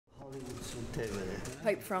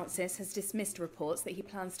Pope Francis has dismissed reports that he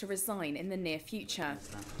plans to resign in the near future.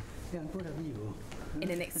 In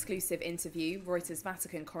an exclusive interview, Reuters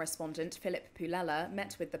Vatican correspondent Pullella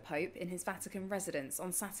met with the Pope in his Vatican residence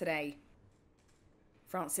on Saturday.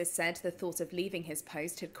 Francis said the thought of leaving his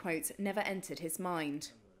post had, quote, never entered his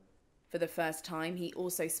mind. For the first time, he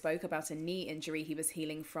also spoke about a knee injury he was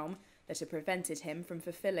healing from that had prevented him from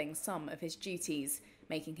fulfilling some of his duties,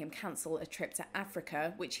 making him cancel a trip to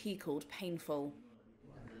Africa, which he called painful.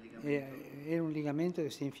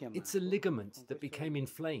 It's a ligament that became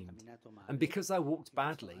inflamed, and because I walked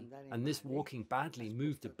badly, and this walking badly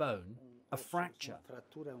moved a bone, a fracture.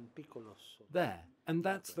 There, and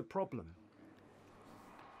that's the problem.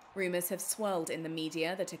 Rumours have swirled in the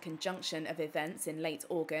media that a conjunction of events in late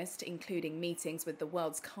August, including meetings with the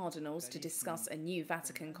world's cardinals to discuss a new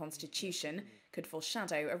Vatican constitution, could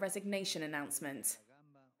foreshadow a resignation announcement.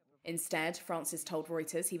 Instead, Francis told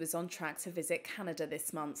Reuters he was on track to visit Canada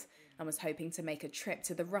this month and was hoping to make a trip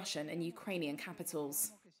to the Russian and Ukrainian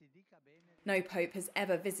capitals. No pope has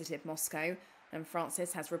ever visited Moscow, and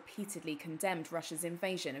Francis has repeatedly condemned Russia's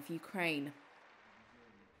invasion of Ukraine.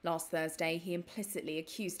 Last Thursday, he implicitly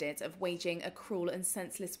accused it of waging a cruel and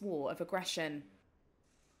senseless war of aggression.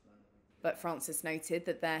 But Francis noted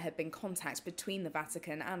that there had been contact between the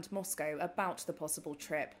Vatican and Moscow about the possible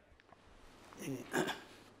trip.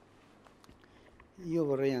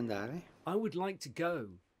 I would like to go,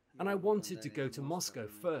 and I wanted to go to Moscow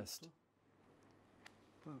first.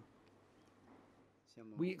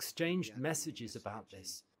 We exchanged messages about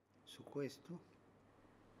this,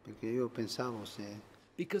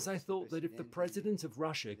 because I thought that if the president of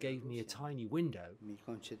Russia gave me a tiny window,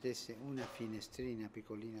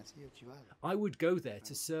 I would go there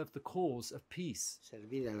to serve the cause of peace.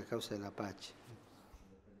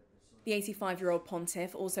 The 85-year-old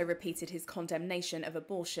pontiff also repeated his condemnation of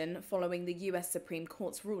abortion following the US Supreme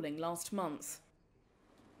Court's ruling last month.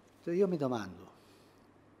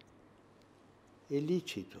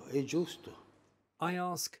 I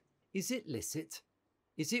ask, is it licit?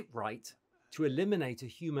 Is it right to eliminate a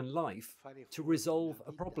human life to resolve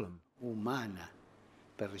a problem?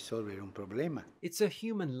 It's a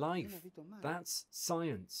human life. That's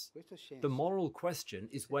science. The moral question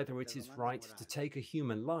is whether it is right to take a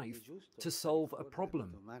human life to solve a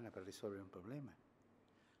problem.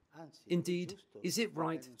 Indeed, is it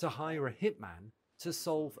right to hire a hitman to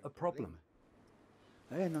solve a problem?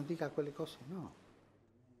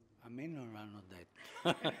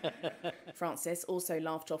 Francis also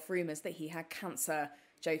laughed off rumours that he had cancer,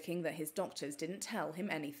 joking that his doctors didn't tell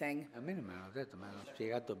him anything.